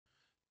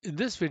In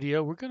this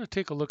video, we're going to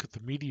take a look at the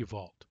Media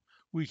Vault.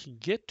 We can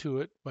get to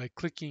it by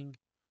clicking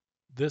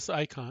this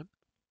icon,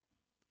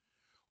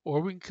 or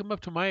we can come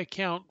up to my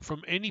account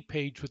from any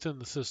page within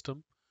the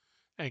system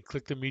and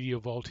click the Media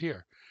Vault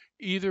here.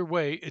 Either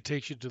way, it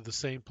takes you to the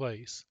same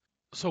place.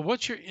 So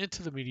once you're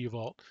into the Media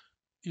Vault,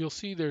 you'll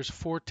see there's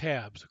 4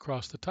 tabs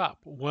across the top,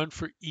 one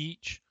for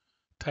each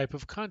type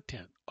of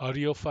content: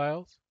 audio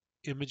files,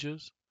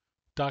 images,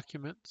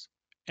 documents,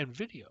 and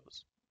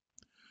videos.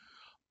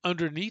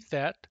 Underneath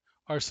that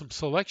are some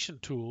selection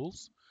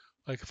tools,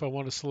 like if I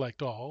want to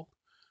select all.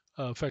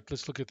 In fact,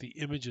 let's look at the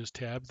images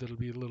tab. That'll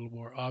be a little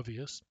more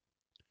obvious.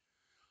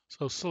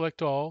 So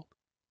select all.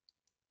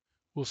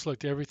 We'll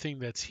select everything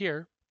that's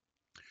here.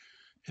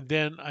 And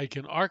then I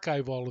can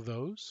archive all of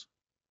those,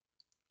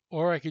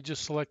 or I could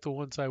just select the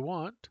ones I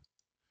want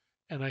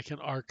and I can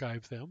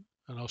archive them.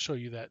 And I'll show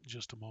you that in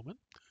just a moment.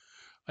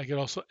 I can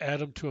also add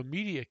them to a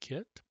media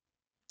kit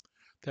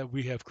that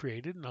we have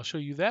created, and I'll show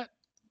you that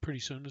pretty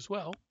soon as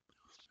well.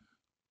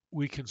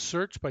 We can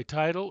search by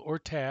title or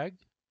tag,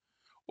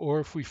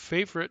 or if we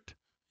favorite,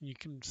 you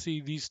can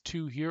see these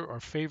two here are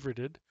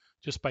favorited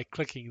just by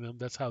clicking them.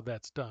 That's how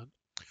that's done.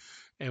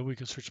 And we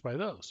can search by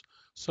those.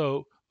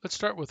 So let's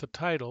start with a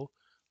title.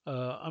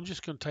 I'm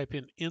just going to type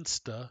in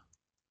Insta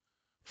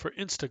for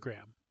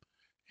Instagram,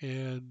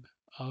 and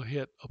I'll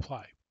hit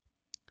apply.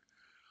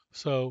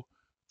 So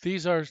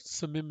these are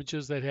some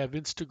images that have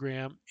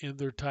Instagram in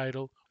their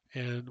title,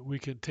 and we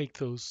can take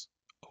those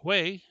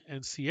away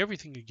and see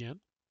everything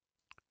again,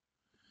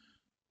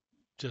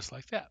 just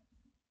like that.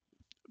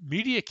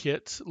 Media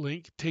Kits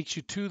link takes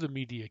you to the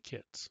Media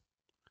Kits.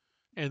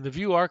 And the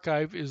View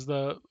Archive is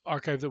the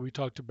archive that we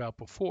talked about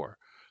before.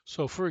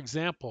 So for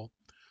example,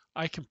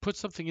 I can put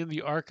something in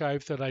the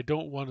archive that I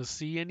don't want to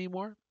see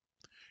anymore.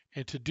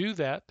 And to do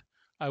that,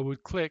 I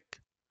would click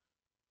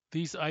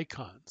these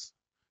icons.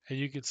 And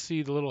you can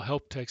see the little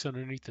help text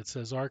underneath that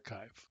says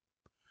archive.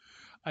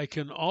 I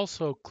can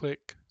also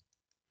click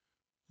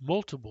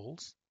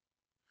multiples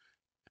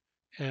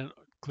and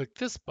click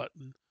this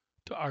button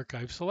to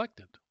archive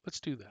selected.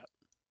 Let's do that.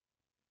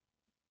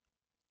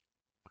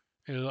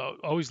 And it'll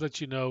always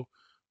let you know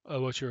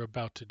what you're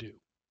about to do.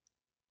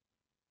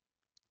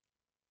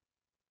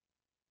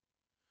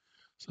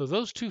 So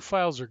those 2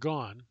 files are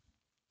gone,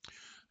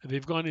 and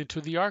they've gone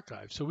into the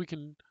archive. So we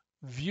can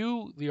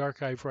view the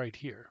archive right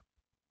here.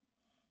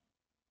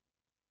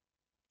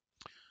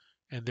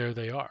 And there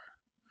they are.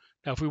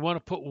 Now, if we want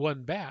to put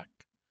one back,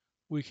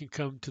 we can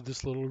come to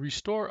this little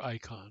restore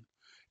icon,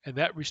 and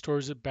that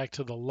restores it back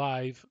to the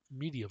live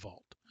Media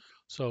Vault.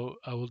 So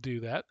I will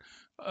do that.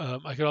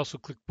 I could also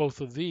click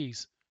both of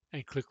these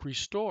and click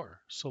restore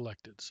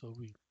selected. So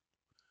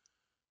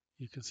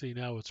you can see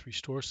now it's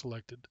restore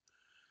selected.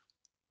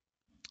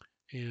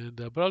 And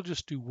but I'll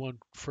just do one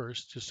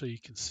first, just so you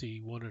can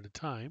see one at a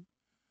time.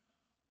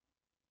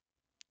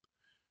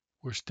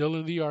 We're still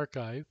in the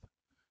archive,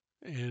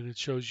 and it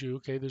shows you,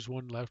 okay, there's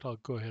one left. I'll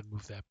go ahead and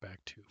move that back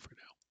too for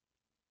now.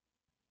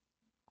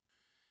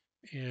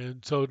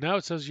 And so now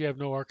it says you have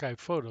no archive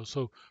photos.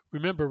 So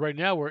remember, right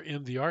now we're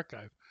in the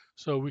archive.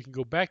 So we can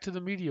go back to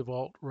the Media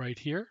Vault right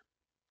here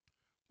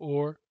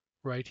or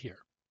right here,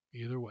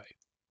 either way.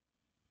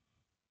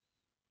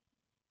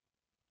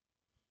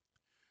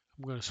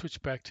 I'm going to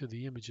switch back to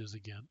the images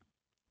again.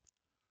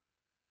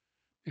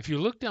 If you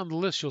look down the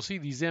list, you'll see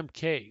these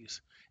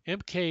MKs.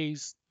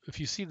 MKs, if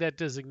you see that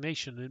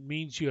designation, it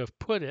means you have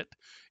put it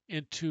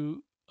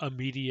into a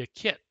media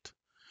kit.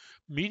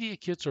 Media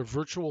kits are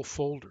virtual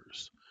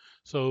folders.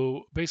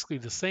 So basically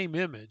the same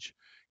image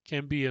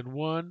can be in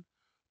one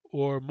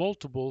or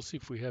multiple. See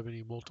if we have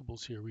any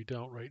multiples here. We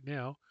don't right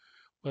now.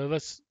 Well,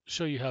 let's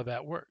show you how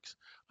that works.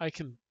 I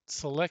can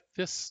select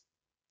this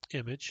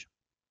image,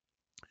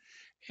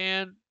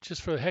 and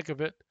just for the heck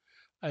of it,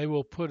 I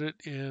will put it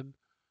in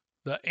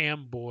the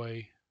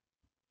Amboy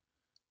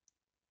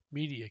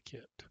Media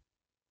Kit.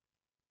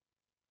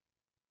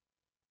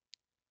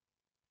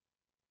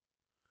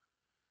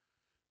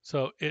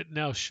 So it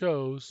now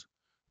shows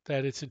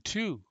that it's in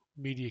 2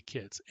 media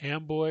kits,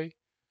 Amboy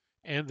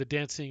and the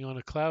Dancing on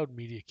a Cloud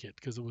media kit,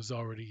 because it was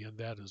already in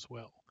that as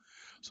well.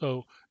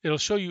 So it'll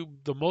show you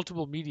the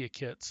multiple media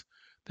kits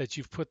that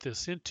you've put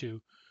this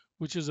into,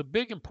 which is a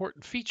big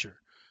important feature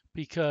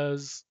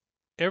because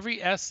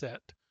every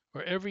asset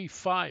or every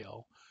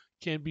file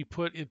can be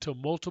put into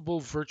multiple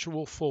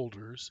virtual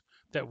folders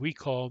that we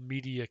call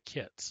media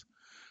kits.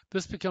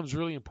 This becomes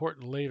really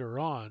important later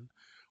on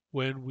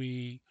when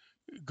we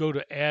go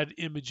to add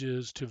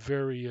images to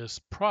various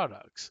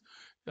products,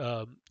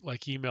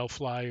 like email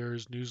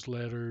flyers,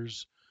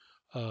 newsletters,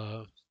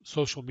 uh,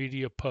 social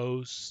media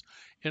posts.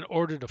 In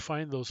order to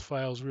find those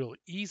files real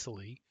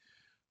easily,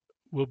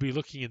 we'll be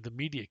looking in the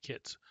media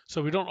kits.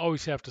 So we don't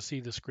always have to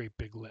see this great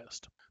big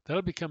list.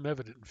 That'll become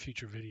evident in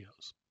future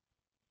videos.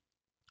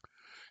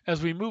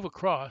 As we move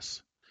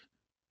across,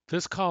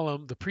 this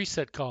column, the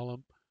preset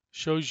column,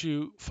 shows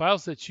you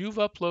files that you've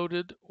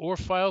uploaded or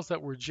files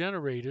that were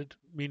generated,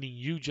 meaning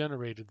you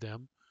generated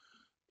them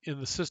in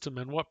the system,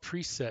 and what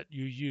preset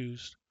you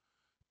used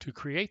to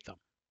create them.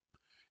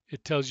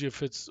 It tells you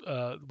if it's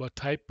what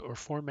type or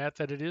format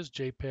that it is,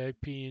 JPEG,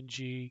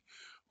 PNG,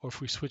 or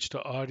if we switch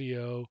to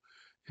audio,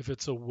 if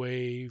it's a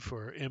WAV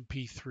or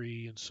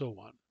MP3 and so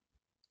on.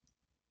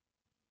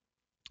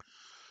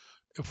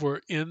 If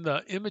we're in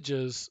the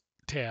Images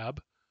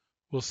tab,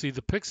 we'll see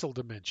the pixel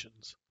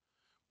dimensions.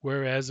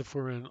 Whereas if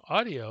we're in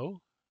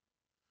Audio,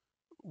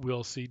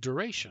 we'll see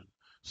duration.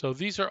 So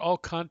these are all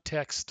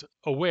context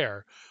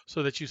aware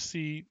so that you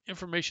see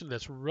information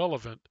that's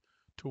relevant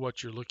to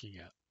what you're looking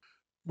at.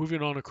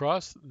 Moving on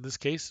across, in this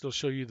case, it'll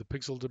show you the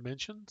pixel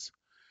dimensions,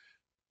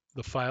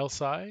 the file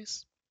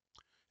size,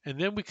 and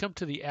then we come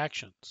to the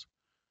actions,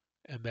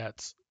 and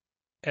that's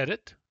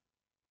edit,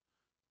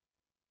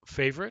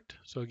 favorite.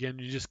 So again,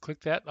 you just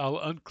click that. I'll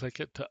unclick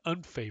it to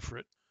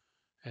unfavorite,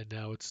 and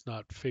now it's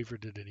not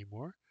favorited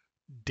anymore.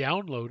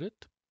 Download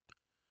it,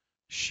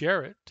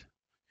 share it.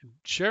 And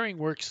sharing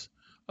works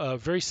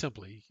very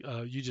simply.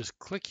 You just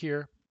click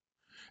here,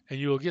 and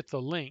you will get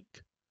the link,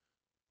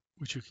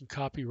 which you can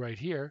copy right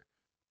here,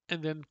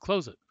 and then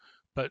close it.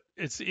 But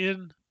it's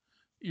in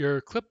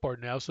your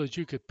clipboard now so that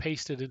you could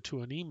paste it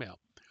into an email.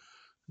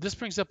 This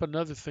brings up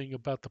another thing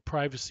about the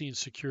privacy and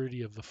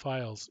security of the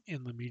files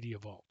in the Media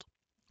Vault.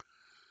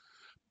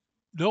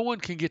 No one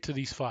can get to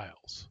these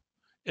files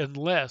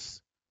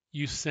unless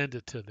you send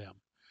it to them.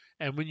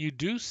 And when you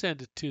do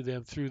send it to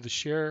them through the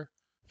share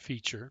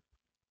feature,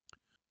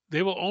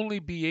 they will only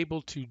be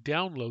able to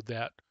download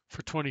that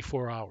for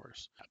 24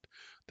 hours.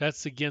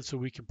 That's again so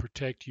we can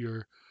protect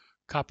your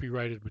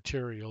copyrighted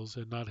materials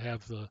and not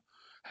have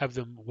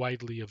them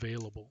widely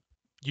available.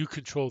 You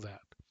control that.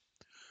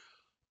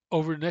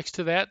 Over next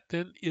to that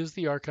then is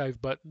the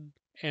archive button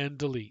and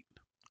delete.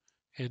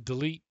 And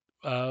delete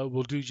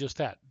will do just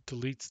that,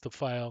 deletes the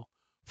file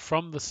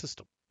from the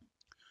system.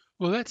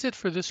 Well, that's it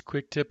for this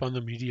quick tip on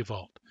the Media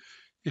Vault.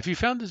 If you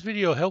found this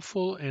video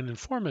helpful and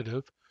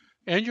informative,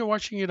 and you're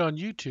watching it on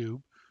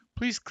YouTube,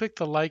 please click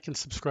the like and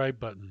subscribe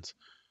buttons.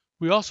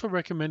 We also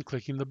recommend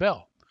clicking the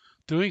bell.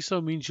 Doing so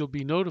means you'll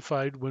be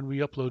notified when we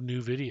upload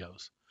new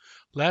videos.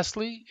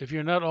 Lastly, if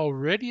you're not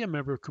already a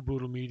member of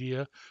Kaboodle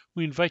Media,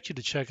 we invite you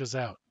to check us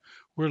out.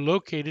 We're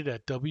located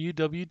at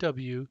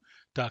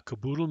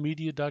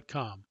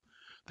www.kaboodlemedia.com.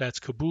 That's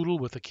Kaboodle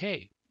with a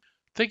K.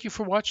 Thank you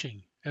for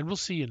watching, and we'll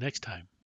see you next time.